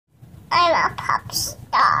I'm a pop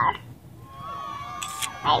star.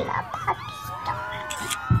 I'm a pop star.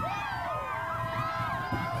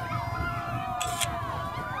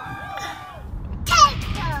 Take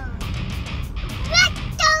them! Let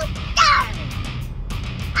them down!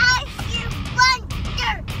 I hear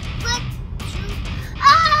wonder what you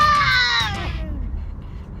are!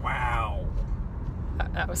 Wow.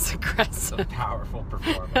 That was aggressive. That's a powerful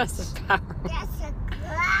performance. That's powerful. That's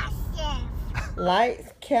aggressive.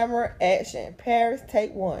 Lights, camera, action. Paris,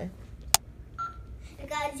 take one.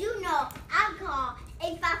 Because you know I call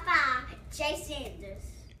 855 Jay Sanders.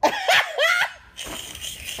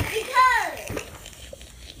 Because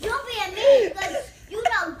you'll be at me because you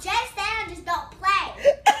know Jay Sanders don't play.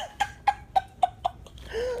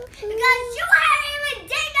 Because you haven't even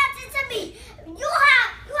did nothing to me. You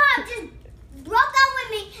have just broke up with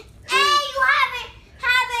me and you haven't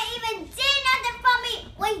even did nothing for me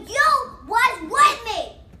when you was with me.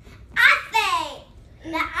 I say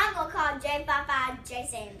that I'm gonna call J55 Jay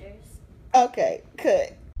Sanders. Okay,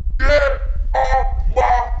 cut.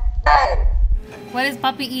 What is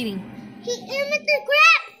Puppy eating? He eating the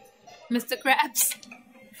grapes. Mr. Krabs.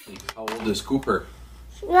 How old is Cooper?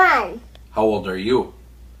 1. How old are you?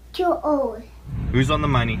 Too old. Who's on the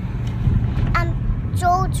money? I'm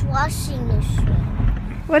George washing the sheep.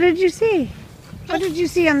 What did you see? What did you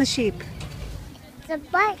see on the sheep? The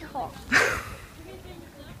butthole.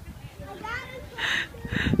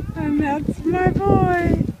 And that's my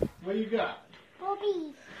boy. What you got?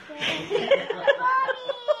 Bobby.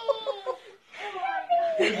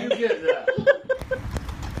 Where'd you get that?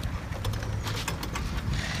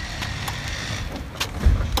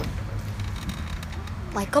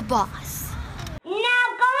 Like a boss. Now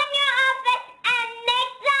go in your office and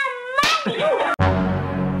make some money.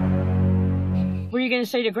 What are you going to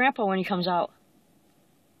say to Grandpa when he comes out?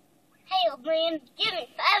 Hey, old man, give me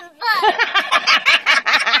 $5.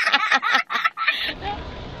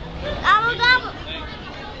 Gobble, gobble.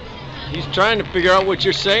 He's trying to figure out what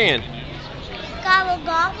you're saying. Gobble,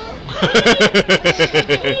 gobble.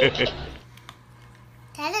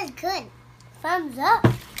 That is good. Thumbs up.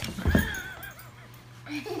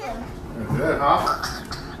 Good, huh?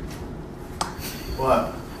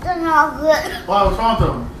 What? They're not good. Why? What's wrong with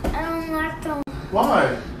them? I don't like them.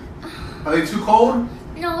 Why? Are they too cold?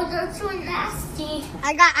 No, they're too nasty.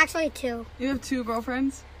 I got actually 2. You have 2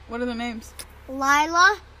 girlfriends? What are their names?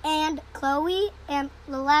 Lila and Chloe, and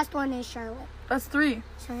the last one is Charlotte. That's 3.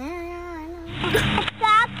 So, yeah, I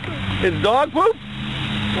know. It's dog poop?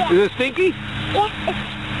 Yeah. Is it stinky?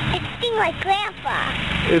 It stinks like Grandpa.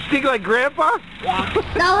 It stinks like Grandpa? Yeah.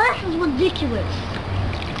 Now this is ridiculous.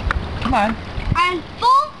 Come on. I'm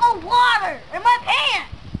full of water in my pants.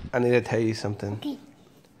 I need to tell you something. Okay.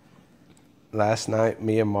 Last night,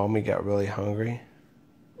 me and Mommy got really hungry.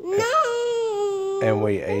 No. And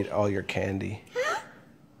we ate all your candy.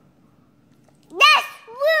 That's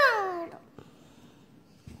rude.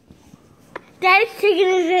 Daddy's taking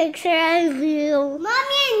a picture of you.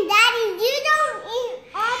 Mommy and Daddy, you don't eat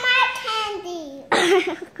all my candy.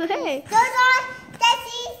 Good. Those are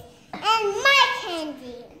Desi's and my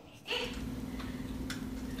candy.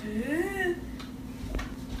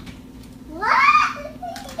 What?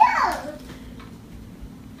 No.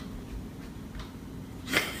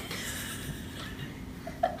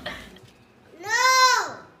 No.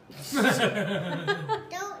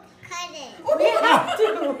 Don't cut it. We have to.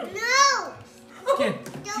 No. Don't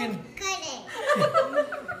cut it.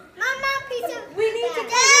 Mama, piece of. We need to.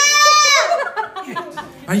 No.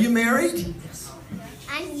 Are you married?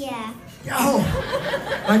 Yeah. Oh,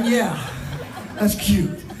 yeah. That's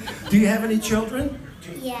cute. Do you have any children?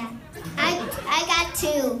 Yeah. I got 2.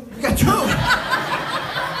 You got 2.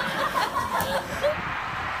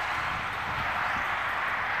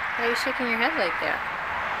 Why are you shaking your head like that?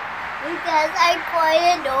 Because I cry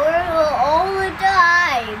and all the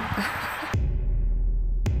time.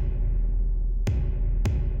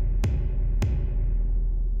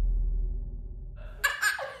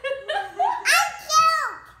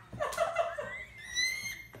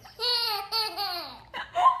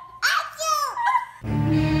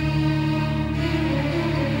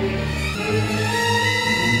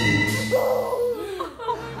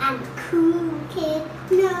 I'm a cool kid,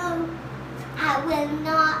 no. I will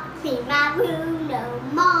not clean my room, no,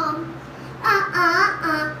 Mom.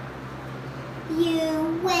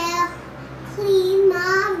 You will clean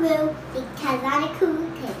my room because I'm a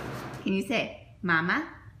cool kid. Can you say, Mama?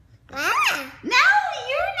 Mama. No,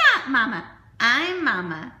 you're not Mama. I'm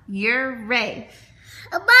Mama. You're Rafe.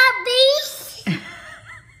 Bobby.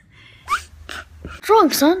 What's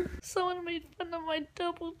wrong, son? Someone made fun of my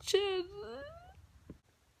double chin.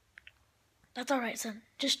 That's alright, son.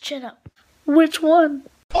 Just chin up. Which one?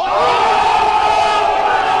 Thank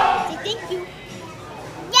you.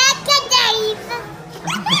 Dave.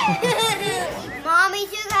 Mommy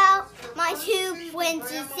took out my tube when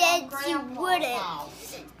she said she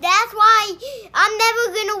wouldn't. That's why I'm never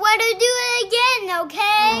gonna let her do it again,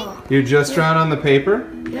 okay? You just drawn on the paper?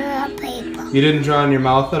 Yeah, paper. You didn't draw on your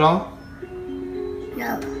mouth at all?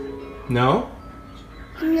 No. No?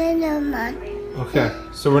 No, Mom. Okay,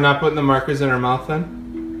 so we're not putting the markers in our mouth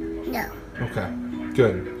then? No. Okay,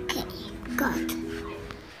 good. Okay, good.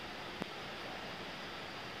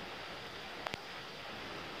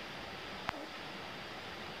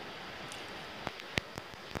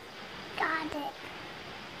 Got it.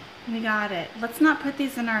 We got it. Let's not put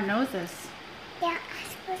these in our noses. Yeah, I'm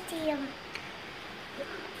supposed to eat them.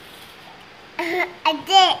 I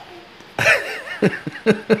did.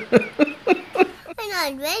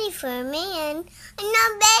 I'm not ready for a man. I'm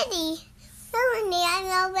not ready. Melanie, I'm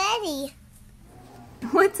not ready.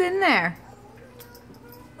 What's in there?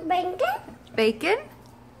 Bacon? Bacon?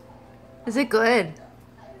 Is it good?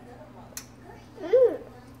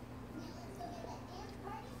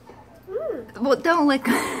 Well, don't lick.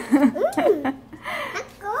 That's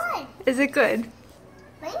good. Is it good?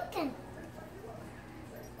 Bacon.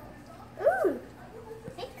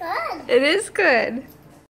 It's good. It is good.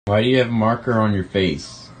 Why do you have a marker on your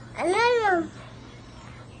face? I don't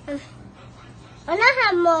know. I don't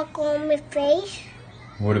have mark on my face.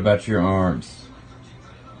 What about your arms?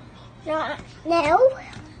 No.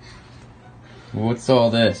 What's all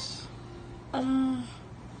this?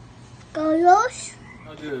 Colors.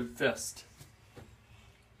 I'll do a fist.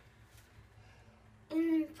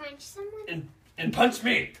 And punch someone. And punch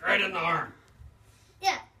me right in the arm.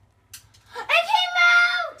 Yeah. It came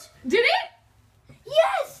out! Did it?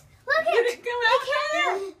 Yes! Look at it! Did it come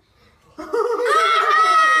out?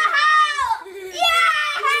 Yeah!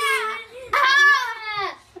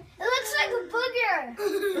 It looks like a booger.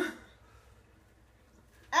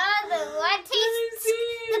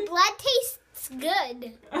 The blood tastes good.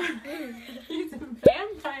 He's a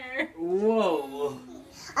vampire. Whoa.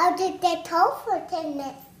 I'll get that cold for 10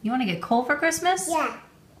 minutes. You want to get coal for Christmas? Yeah.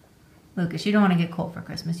 Lucas, you don't want to get coal for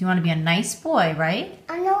Christmas. You want to be a nice boy, right?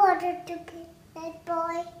 I know how to be that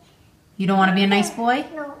boy. You don't want to be a nice boy?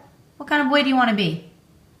 No. What kind of boy do you want to be?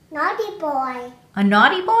 Naughty boy. A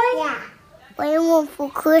naughty boy? Yeah. What do you want for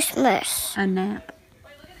Christmas? A nap.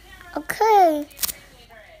 Okay.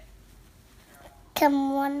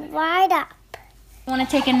 Come on right up. You want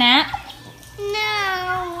to take a nap?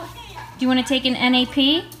 No. Do you want to take an NAP?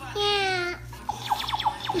 Yeah.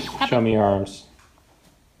 Show me your arms.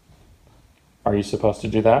 Are you supposed to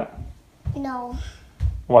do that? No.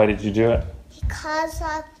 Why did you do it? Because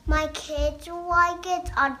my kids like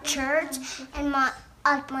it at church and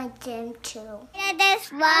at my gym too. Yeah,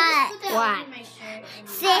 that's what? What?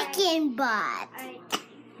 Second butt.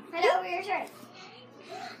 Put over your shirt.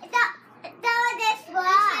 That was this one.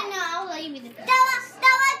 No, I'll let you be the first.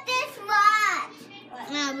 That was this one.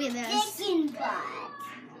 I'll be this. Second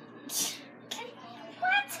butt.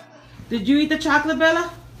 What? Did you eat the chocolate,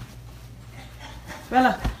 Bella?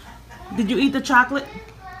 Bella, did you eat the chocolate?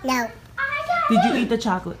 No. Did you eat the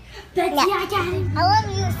chocolate? Yeah. I got it. I love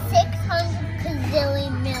you 600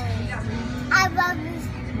 gazillion million. I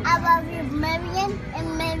love you million and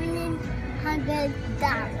million $100.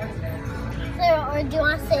 Or do you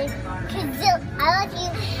want to say gazillion? I love you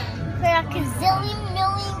for a gazillion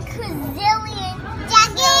million gazillion.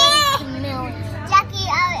 Jackie! Million. Jackie,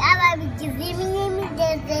 I love you gazillion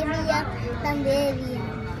gazillion.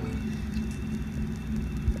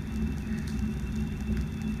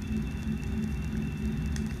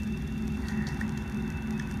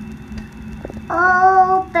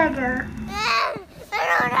 Oh, bigger. I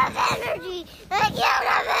don't have energy. I can't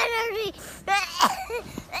have energy.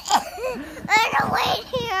 I don't wait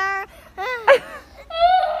here.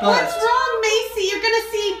 What's wrong, Macy? You're gonna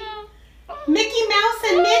see Mickey Mouse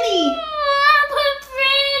and Minnie. I'm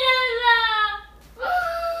afraid of them.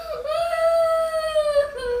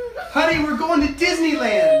 Honey, we're going to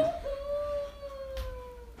Disneyland.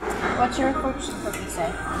 What's your fortune cookie say?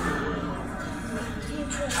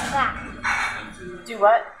 Do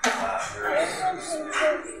what?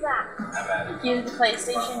 Give the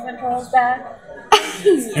PlayStation controls back?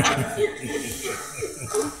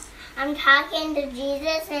 I'm talking to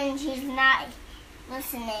Jesus and she's not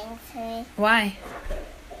listening to me. Why?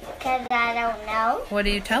 Because I don't know. What are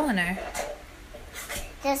you telling her?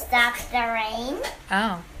 To stop the rain.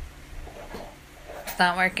 Oh. It's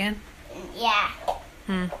not working? Yeah.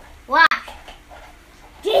 Why?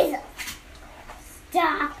 Jesus,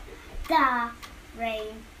 stop the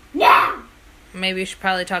rain now. Maybe you should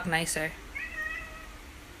probably talk nicer.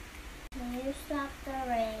 Can you stop the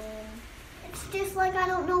rain? It's just like I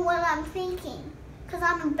don't know what I'm thinking. Because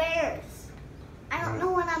I'm embarrassed. I don't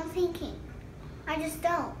know what I'm thinking. I just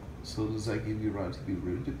don't. So does that give you a right to be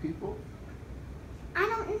rude to people? I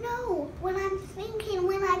don't know what I'm thinking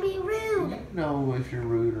when I be rude. You know if you're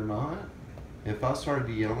rude or not. If I started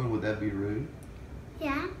yelling, would that be rude?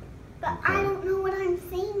 Yeah, but Okay. I don't know what I'm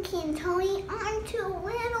thinking, Tony. I'm too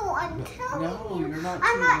little. I'm telling No, you. you're not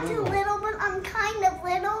I'm too not little. too little, but I'm kind of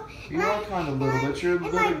little. You are kind of little, but you're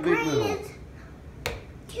and my big brain little. is.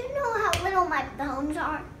 Do you know how little my bones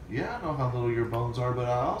are? Yeah, I know how little your bones are, but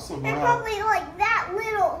I also know They're how... probably like that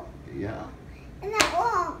little Yeah. and that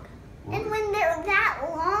long. And when they're that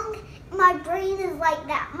long, my brain is like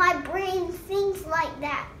that. My brain thinks like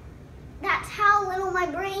that. That's how little my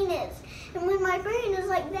brain is. And when my brain is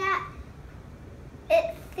like that,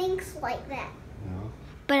 it thinks like that.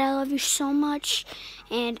 But I love you so much,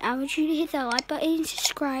 and I want you to hit that like button and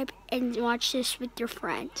subscribe and watch this with your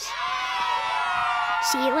friends.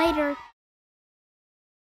 See you later.